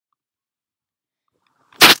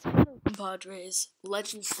Compadres,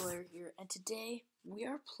 Legend Slayer here, and today we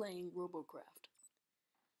are playing Robocraft.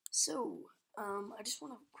 So, I just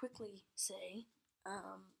want to quickly say,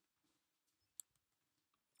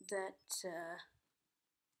 that, okay,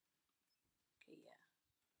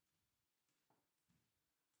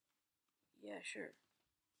 yeah, sure.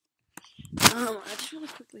 I just want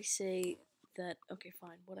to quickly say that, okay,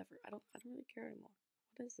 fine, whatever, I don't really care anymore.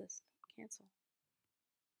 What is this? Cancel.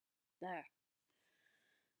 There.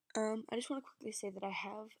 I just want to quickly say that I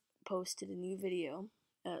have posted a new video,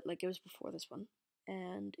 like it was before this one,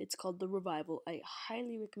 and it's called The Revival. I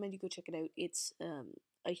highly recommend you go check it out. It's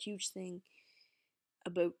a huge thing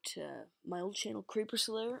about my old channel, Creeper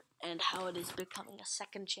Slayer, and how it is becoming a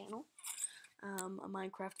second channel, a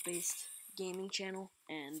Minecraft-based gaming channel,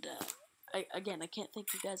 and I can't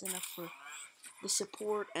thank you guys enough for the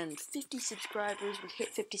support, and 50 subscribers. We hit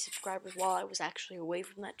 50 subscribers while I was actually away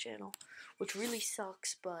from that channel, which really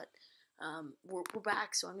sucks, but we're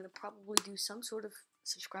back, so I'm going to probably do some sort of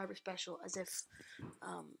subscriber special as if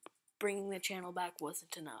bringing the channel back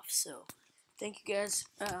wasn't enough. So thank you guys.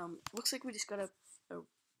 Looks like we just got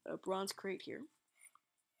a bronze crate here.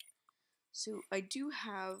 So I do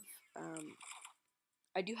have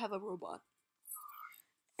a robot,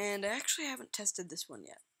 and I actually haven't tested this one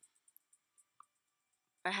yet.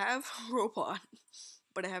 I have a robot,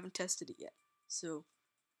 but I haven't tested it yet. So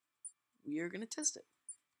we are gonna test it.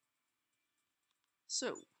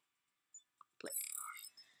 So play.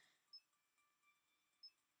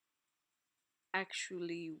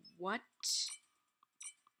 Actually, what?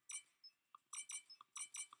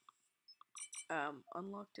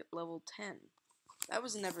 Unlocked at level 10. That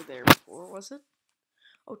was never there before, was it?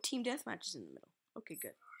 Oh, team deathmatch is in the middle. Okay,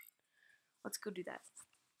 good. Let's go do that.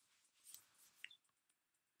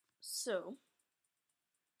 So,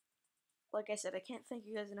 like I said, I can't thank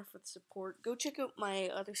you guys enough for the support. Go check out my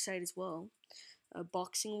other site as well,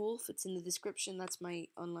 Boxingwolf. It's in the description. That's my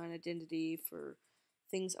online identity for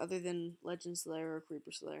things other than Legend Slayer or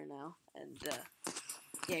Creeper Slayer now. And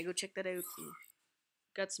yeah, go check that out. And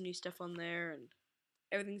got some new stuff on there, and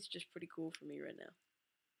everything's just pretty cool for me right now.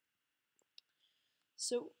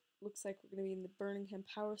 So, looks like we're going to be in the Birmingham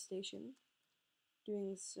Power Station,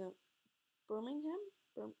 doing some... Birmingham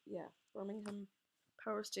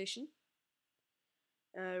Power Station.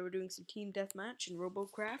 We're doing some team deathmatch and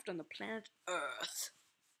Robocraft on the planet Earth.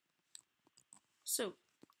 So,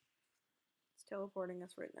 it's teleporting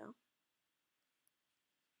us right now.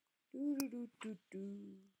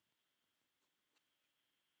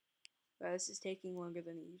 Wow, this is taking longer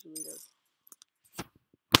than it usually does.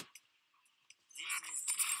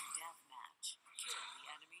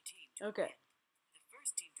 Okay.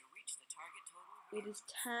 It is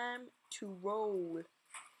time to roll.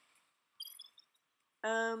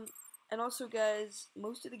 And also, guys,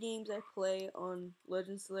 most of the games I play on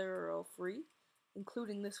Legend Slayer are all free,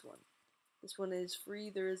 including this one. This one is free.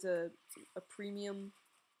 There is a premium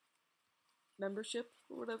membership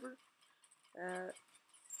or whatever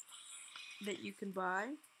that you can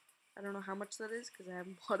buy. I don't know how much that is because I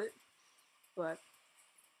haven't bought it, but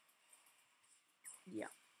yeah.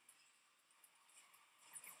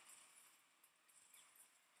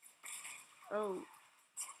 Oh.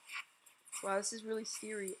 Wow, this is really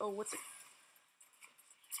steery. Oh, what's it?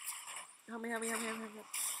 Help me.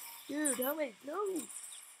 Dude, help me. No!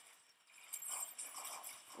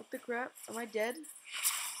 What the crap? Am I dead?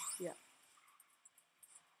 Yeah.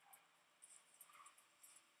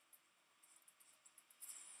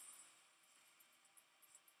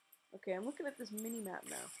 Okay, I'm looking at this mini-map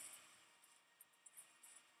now.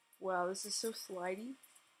 Wow, this is so slidey.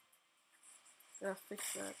 Gotta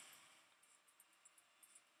fix that.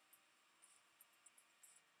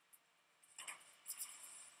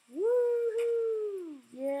 Woohoo!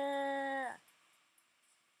 Yeah!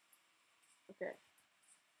 Okay.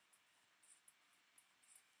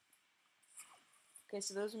 Okay,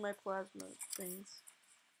 so those are my plasma things.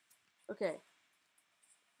 Okay.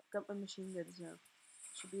 I've got my machine guns now.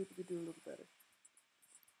 Should be able to do a little better.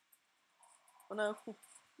 Oh no.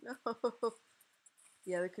 No!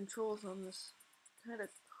 Yeah, the controls on this kind of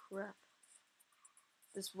crap.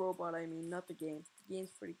 This robot, I mean, not the game. The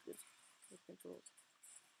game's pretty good with controls.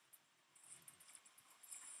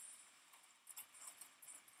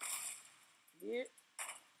 Yeah.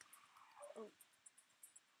 Oh.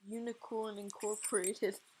 Unicorn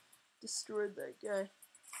Incorporated destroyed that guy.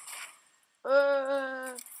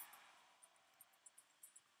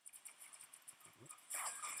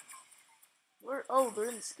 Where? Oh, they're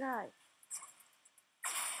in the sky.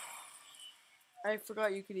 I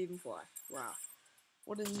forgot you could even fly. Wow.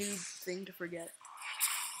 What a noob thing to forget.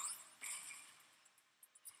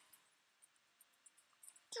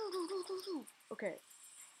 Okay.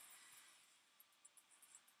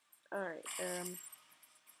 Alright,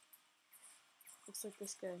 looks like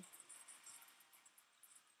this guy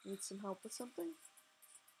needs some help with something.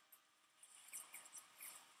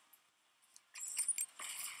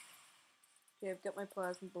 Okay, I've got my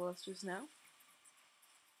plasma blasters now.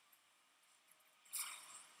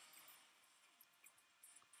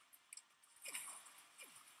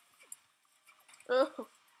 Oh!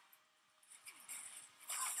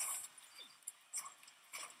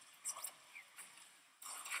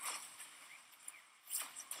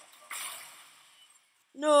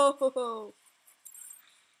 No!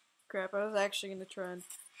 Crap, I was actually gonna try and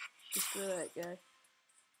destroy that guy.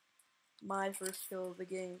 My first kill of the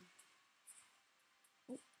game.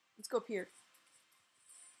 Oh, let's go up here.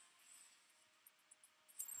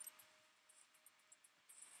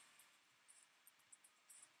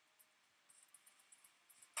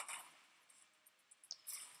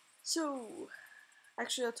 So,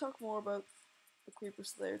 actually I'll talk more about the Creeper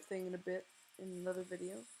Slayer thing in a bit, in another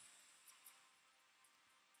video.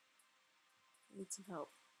 I need some help.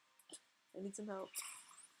 I need some help.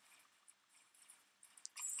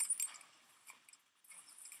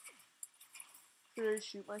 Should I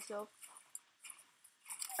shoot myself?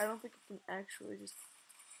 I don't think I can actually just...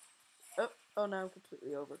 Oh, now I'm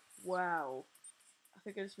completely over. Wow. I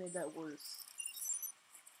think I just made that worse.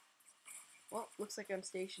 Well, looks like I'm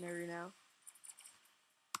stationary now.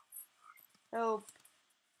 Help.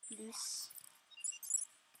 Please.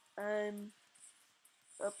 I'm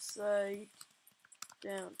upside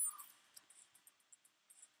down.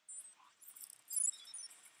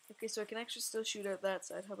 Okay, so I can actually still shoot out that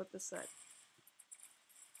side. How about this side?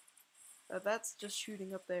 That's just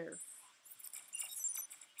shooting up there.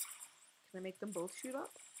 Can I make them both shoot up?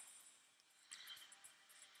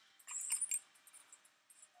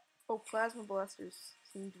 Oh, plasma blasters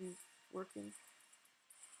seem to be working.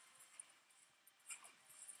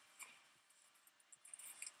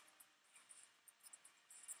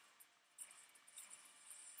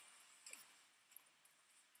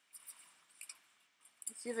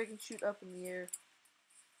 Let's see if I can shoot up in the air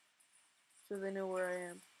so they know where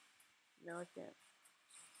I am. No, I can't.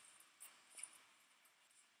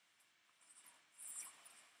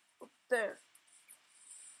 Oh, there.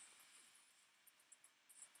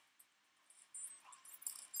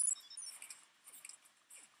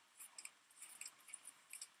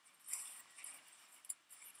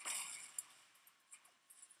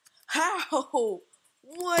 How?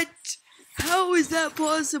 What? How is that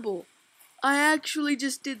possible? I actually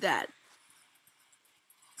just did that.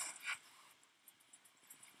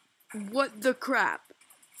 What the crap?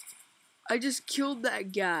 I just killed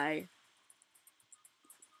that guy.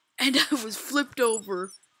 And I was flipped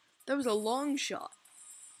over. That was a long shot.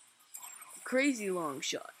 Crazy long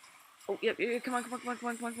shot. Oh, yep, come on, come on, come on, come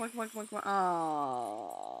on, come on, come on, come on, come on, come on.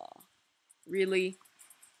 Aww. Really?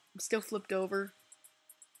 I'm still flipped over.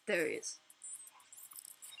 There he is.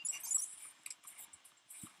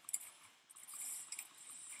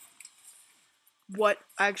 What?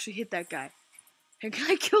 I actually hit that guy. And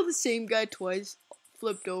can I kill the same guy twice?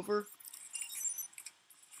 Flipped over.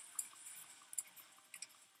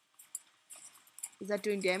 Is that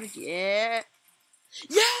doing damage? Yeah.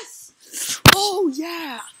 Yes! Oh,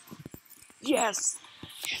 yeah! Yes!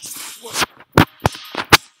 Yes! Whoa.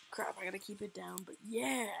 Crap, I gotta keep it down, but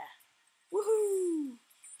yeah! Woohoo!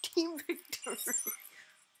 Team victory!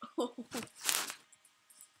 Oh.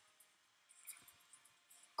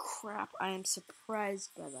 Crap, I am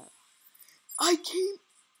surprised by that. I came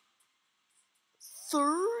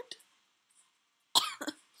third?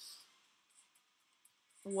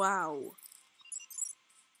 Wow.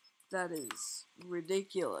 That is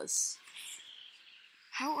ridiculous.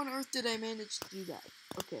 How on earth did I manage to do that?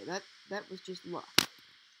 Okay, that was just luck.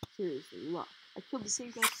 Seriously, luck. I killed the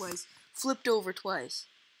same guy twice, flipped over twice.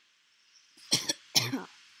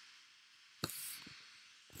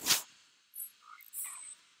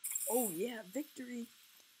 Oh yeah, victory.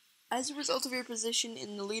 As a result of your position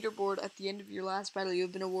in the leaderboard at the end of your last battle, you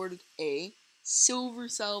have been awarded a silver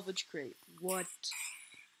salvage crate. What?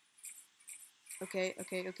 Okay,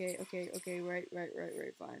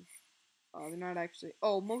 right, fine. Oh, they're not actually...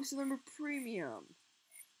 Oh, most of them are premium.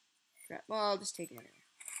 Crap. Well, I'll just take them anyway.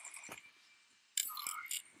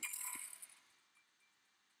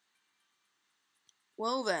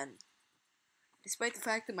 Well then, despite the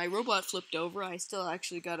fact that my robot flipped over, I still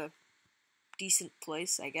actually got a decent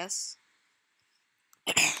place, I guess.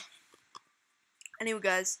 Anyway,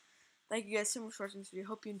 guys, thank you guys so much for watching this video.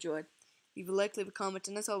 Hope you enjoyed. Leave a like, leave a comment,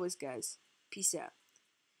 and as always, guys, peace out.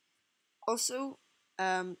 Also,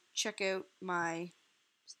 check out my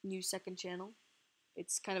new second channel.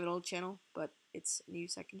 It's kind of an old channel, but it's a new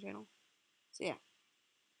second channel. So yeah,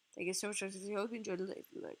 thank you so much for watching. I hope you enjoyed it. If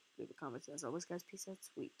you like, leave a comment. As always, guys, peace out,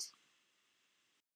 sweet.